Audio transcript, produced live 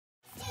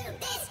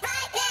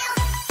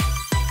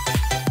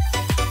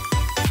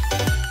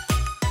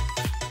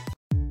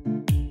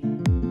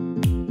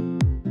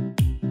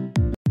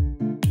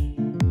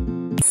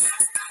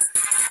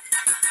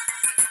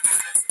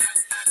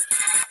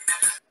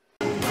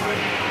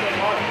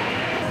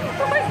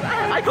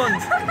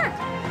Icons!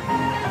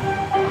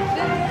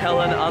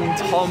 Helen and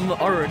Tom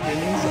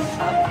Origins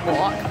at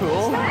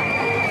Blackpool.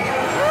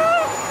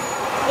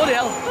 Bloody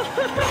hell!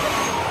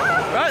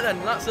 Right then,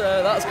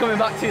 that's coming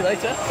back to you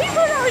later. People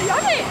are already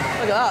on it!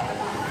 Look at that!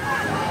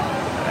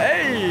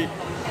 Hey!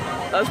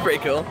 That's pretty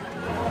cool. Look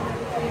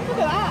at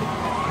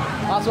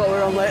that! That's what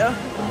we're on later.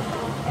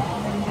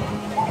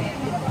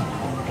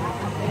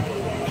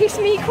 Kiss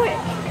me quick.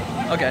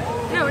 Okay.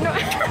 No, no.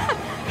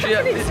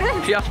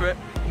 She asked for it.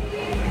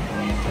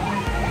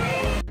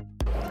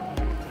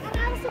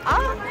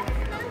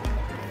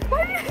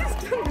 Why have you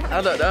just done that?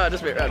 I don't know, I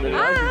just made random.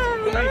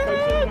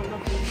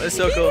 It's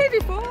so cool. You've been here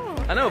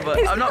before. I know,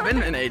 but I've not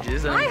been in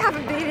ages. I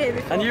haven't been here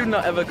before. And you've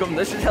not ever come.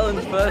 This is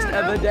Helen's first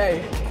ever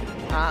day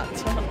at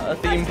a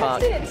theme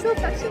park. They're still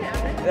testing it,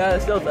 aren't they? Yeah, they're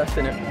still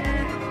testing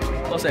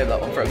it. We'll save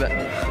that one for a bit.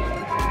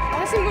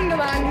 Alice in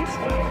Wonderland.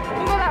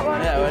 You know that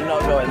one? Yeah, we're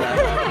not going there.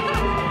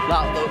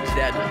 That looks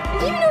dead.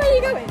 Do you know where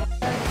you're going?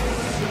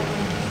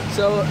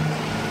 So,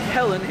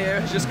 Helen here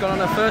has just gone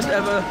on her first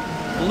ever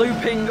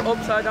looping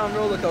upside down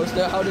roller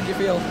coaster. How did you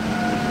feel?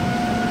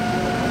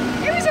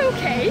 It was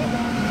okay. A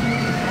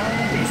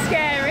bit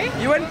scary.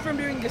 You went from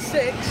doing a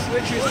 6,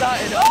 which we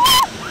started on.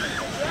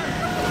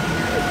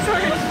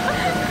 Sorry.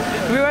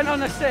 We went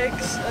on a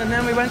 6 and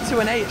then we went to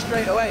an 8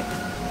 straight away.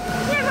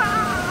 Yeah, but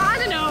I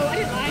don't know. I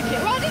didn't like it.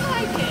 Well, I didn't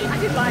like it. I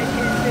did like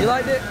it. You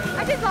liked it?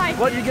 I did like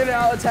What it. did you give it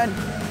out of 10?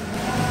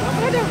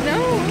 I don't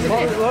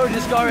know. What would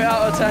you score it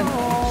out of 10?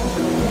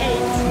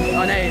 8.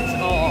 An 8.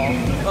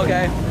 Oh,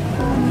 okay.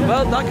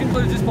 Well, that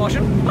concludes this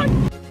portion. Bye.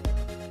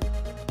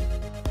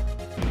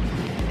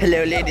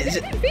 Hello, ladies. I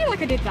didn't feel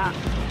like I did that.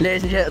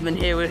 Ladies and gentlemen,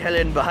 here with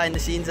Helen behind the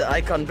scenes at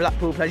Icon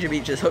Blackpool Pleasure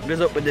Beach has hooked us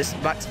up with this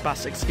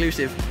Backspass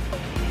exclusive.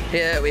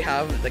 Here we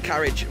have the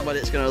carriage, what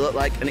it's going to look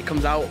like, and it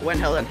comes out when,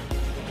 Helen?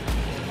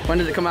 When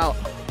does it come out?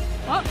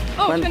 What?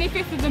 Oh, When?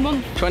 25th of the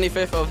month.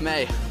 25th of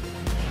May.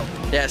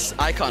 Yes,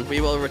 Icon, we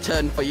will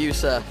return for you,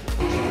 sir.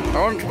 I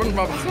want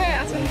SpongeBob. I swear,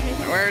 that's what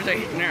it Where is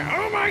he?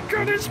 Oh my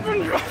god, it's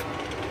SpongeBob!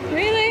 is.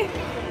 Really?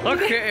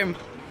 Look at him!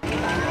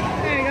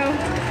 There we go.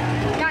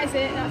 That's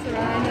it, that's a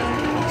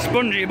ride.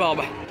 Spongy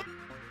Bob.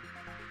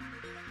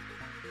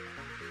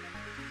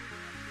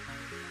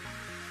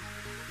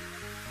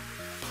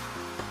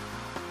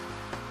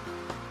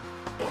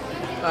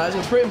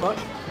 So pretty much,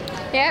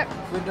 Yep.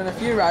 we've done a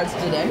few rides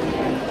today,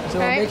 so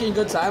Right. we're making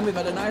good time. We've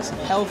had a nice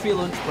healthy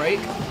lunch break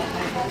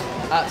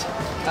at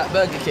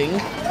Burger King,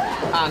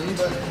 and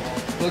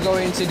we're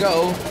going to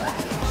go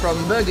from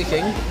Burger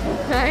King.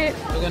 Right.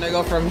 We're going to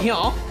go from here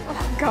Oh,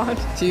 God.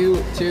 to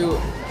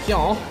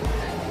here,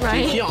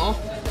 Right. to here,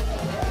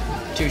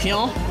 to here,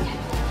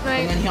 and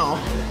Right. then here,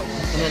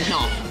 and then here,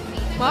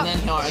 What? and then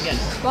here again.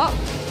 What?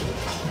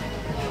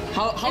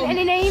 How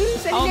Any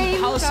names? Any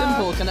names? how or-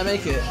 simple can I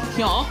make it?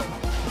 Here,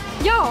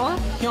 Yeah.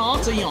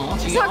 here to here, to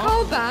It's here, not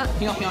called that.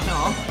 here, here,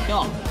 here,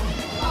 here.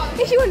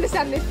 If you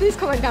understand this, please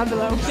comment down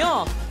below.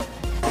 Yeah.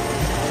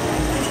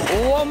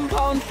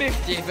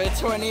 £1.50 for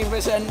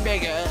 20%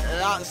 bigger.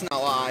 That's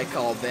not what I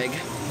call big.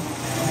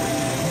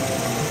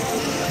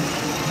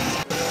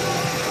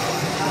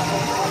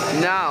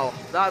 Now,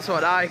 that's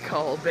what I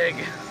call big.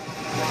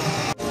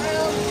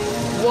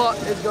 What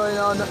is going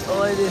on,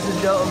 ladies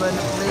and gentlemen?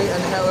 Me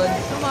and Helen.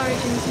 Some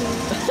origins.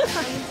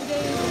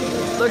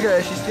 Look at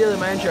her, she's stealing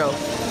my intro.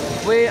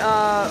 We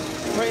are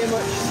pretty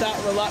much sat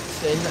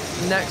relaxing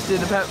next to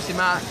the Pepsi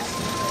Max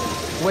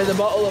with a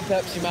bottle of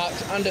Pepsi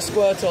Max and a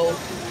Squirtle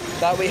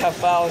that we have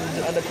found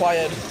and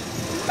acquired.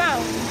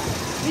 Found.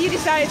 You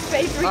decided to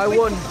pay for it.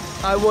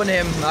 I won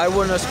him. I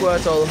won a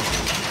Squirtle.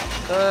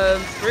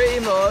 Pretty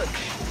much,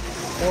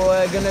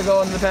 we're gonna go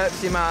on the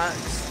Pepsi Max,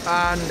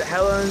 and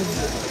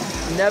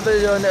Helen's never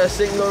done a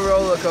single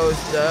roller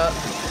coaster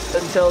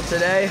until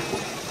today.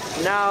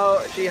 Now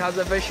she has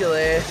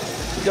officially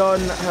done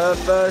her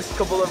first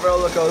couple of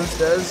roller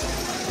coasters.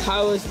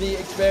 How has the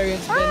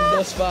experience been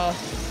thus far?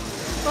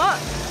 What?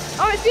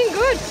 Oh, it's been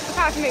good.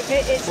 Apart from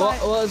it's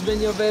What like has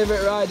been your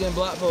favourite ride in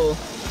Blackpool,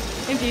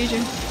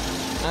 infusion.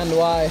 and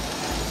why?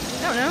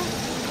 I don't know.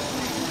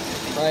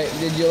 Like,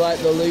 did you like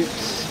the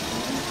loops?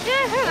 Yeah,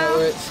 I don't Where know.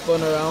 it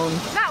spun around?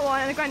 That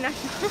one and the Grand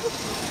National.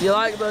 You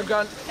like the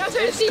Grand... That's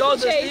right, It's called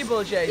the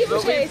steeplechase, but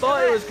we Steeplechase,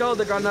 thought it alright. was called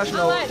the Grand I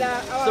National. like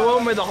that. It's the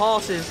one with the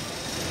horses.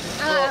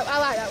 I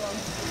like that one.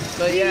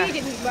 But yeah, You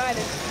didn't ride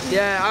it.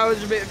 yeah, I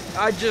was a bit...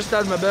 I just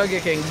had my Burger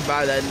King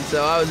by then,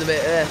 so I was a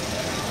bit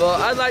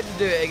But I'd like to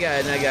do it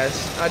again, I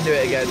guess. I'd do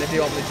it again if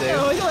you want me to.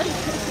 No, you like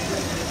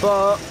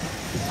But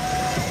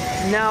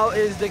now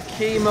is the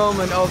key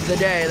moment of the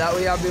day that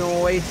we have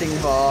been waiting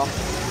for.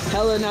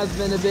 Helen has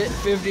been a bit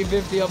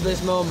 50-50 of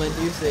this moment,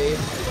 you see,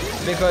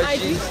 because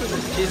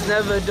she's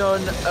never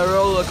done a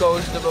roller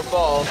coaster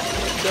before,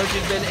 so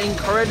she's been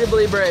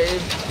incredibly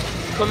brave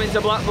coming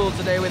to Blackpool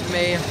today with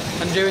me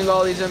and doing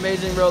all these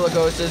amazing roller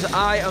coasters.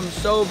 I am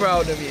so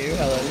proud of you,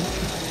 Helen.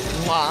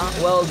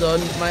 Mwah. Well done,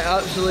 my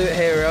absolute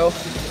hero.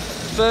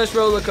 First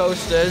roller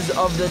coasters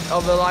of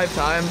a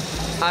lifetime,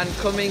 and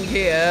coming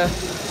here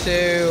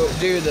to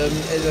do them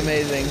is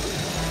amazing.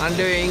 And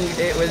doing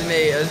it with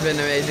me has been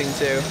amazing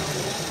too.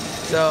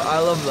 So I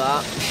love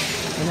that.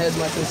 And here's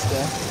my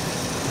sister.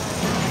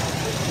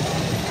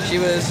 She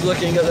was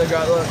looking at the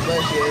ground. Look,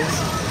 there she is.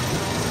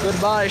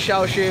 Goodbye,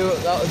 Xiao Shu.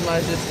 That was my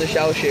sister,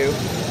 Xiao Shu.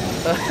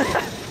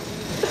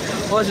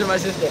 Wasn't my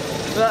sister.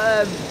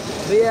 But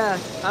yeah,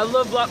 I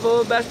love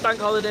Blackpool. Best bank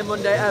holiday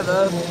Monday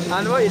ever.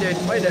 And what are you doing?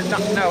 What are you doing?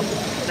 No.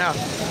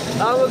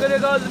 And we're gonna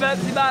go to the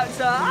Pepsi Max.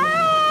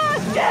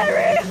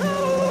 Scary!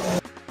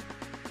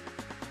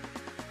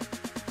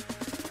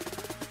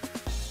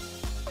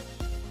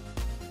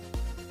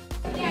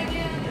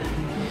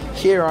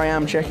 Here I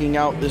am checking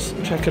out this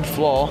checkered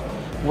floor,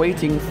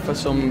 waiting for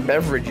some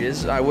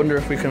beverages. I wonder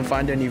if we can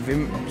find any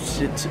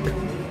Vincent.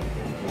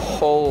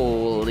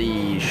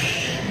 Holy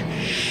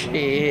shit.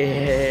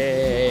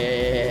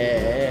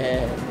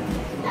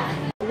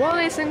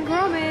 Wallace and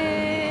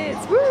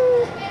Grommets!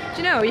 Woo! Do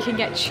you know you can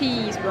get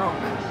cheese rock?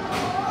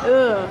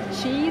 Ugh,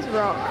 cheese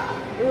rock.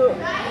 Ugh.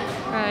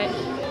 Right.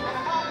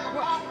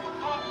 What?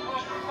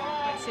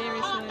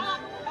 Seriously?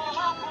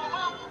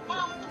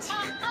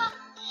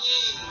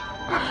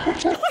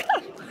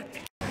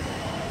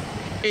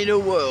 In a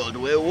world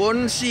where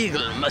one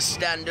seagull must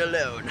stand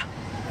alone,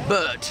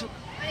 but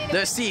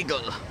the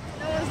seagull.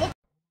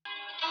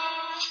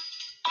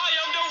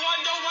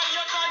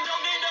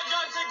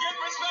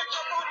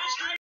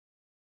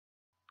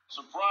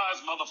 Surprise,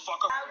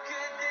 motherfucker. How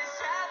could this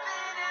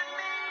happen to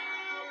me?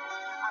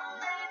 I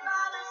made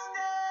my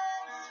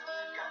mistakes,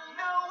 got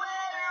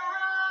nowhere to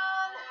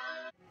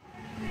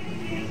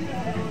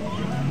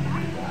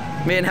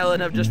run. Me and Helen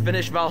have just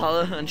finished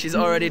Valhalla and she's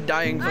already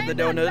dying for the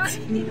donuts.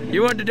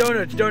 You want the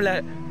donuts? Don't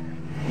let.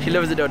 She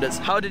loves the donuts.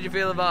 How did you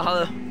feel about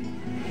Valhalla?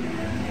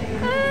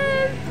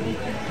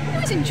 It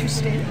was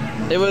interesting.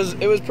 It was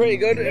pretty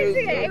good.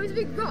 It was a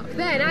big rock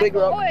then. Big I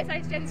thought, rock. oh, it's a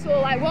nice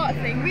gentle like water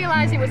thing.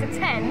 Realised it was a 10,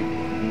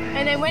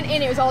 and then went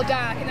in, it was all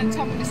dark, and then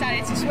Tom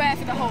decided to swear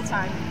for the whole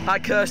time. I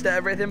cursed at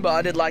everything, but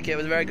I did like it. It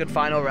was a very good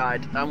final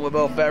ride, and we're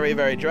both very,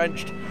 very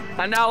drenched.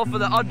 And now, for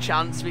the odd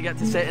chance, we get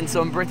to sit in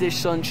some British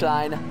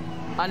sunshine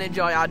and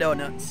enjoy our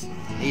donuts.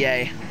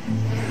 Yay!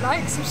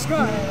 Like,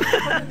 subscribe,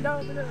 comment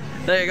down below.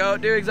 There you go.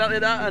 Do exactly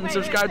that, and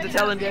subscribe to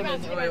Telen Gaming.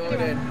 Wait, what am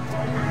I doing?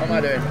 What am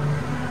I doing?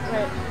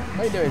 Wait. What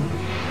are you doing?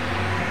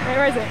 Wait,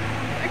 where is it?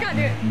 I can't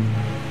do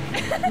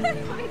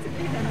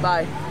it.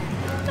 Bye.